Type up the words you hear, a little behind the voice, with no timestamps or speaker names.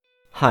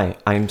Hi,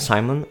 I'm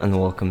Simon and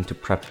welcome to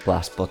Prep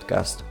Plus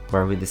podcast,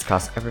 where we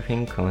discuss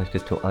everything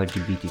connected to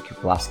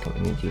LGBTQ+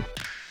 community.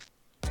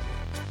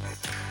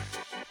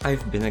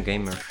 I've been a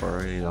gamer for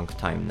a really long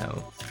time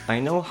now. I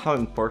know how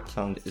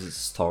important is a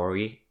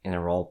story in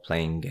a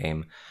role-playing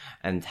game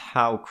and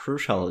how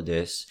crucial it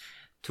is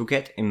to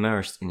get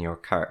immersed in your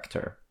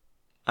character.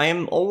 I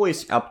am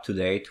always up to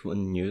date with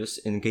news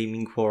in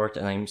gaming world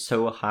and I'm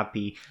so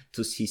happy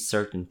to see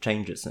certain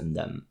changes in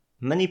them.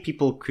 Many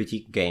people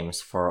critique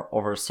games for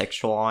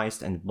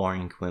over-sexualized and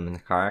boring women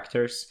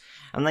characters,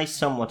 and I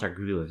somewhat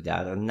agree with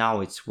that, and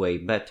now it's way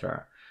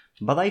better.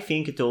 But I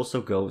think it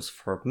also goes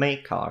for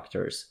male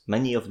characters.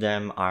 Many of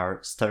them are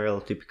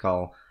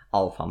stereotypical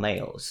alpha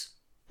males.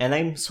 And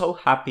I'm so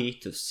happy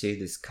to see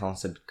this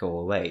concept go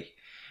away.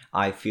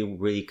 I feel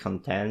really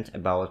content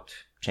about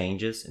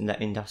changes in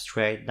the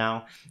industry right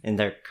now, and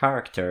their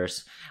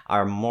characters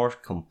are more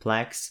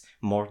complex,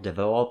 more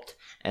developed,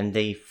 and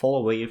they fall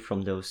away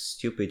from those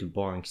stupid,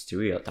 boring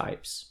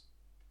stereotypes.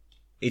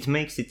 It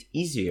makes it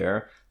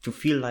easier to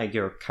feel like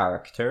your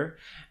character,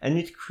 and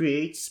it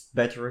creates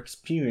better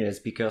experience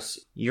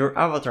because your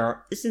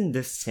avatar isn't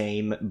the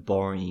same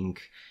boring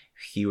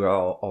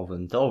hero over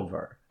and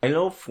over. I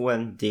love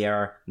when there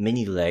are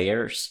many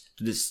layers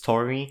to the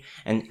story,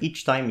 and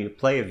each time you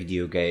play a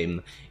video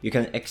game, you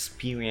can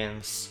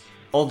experience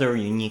other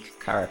unique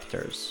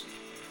characters.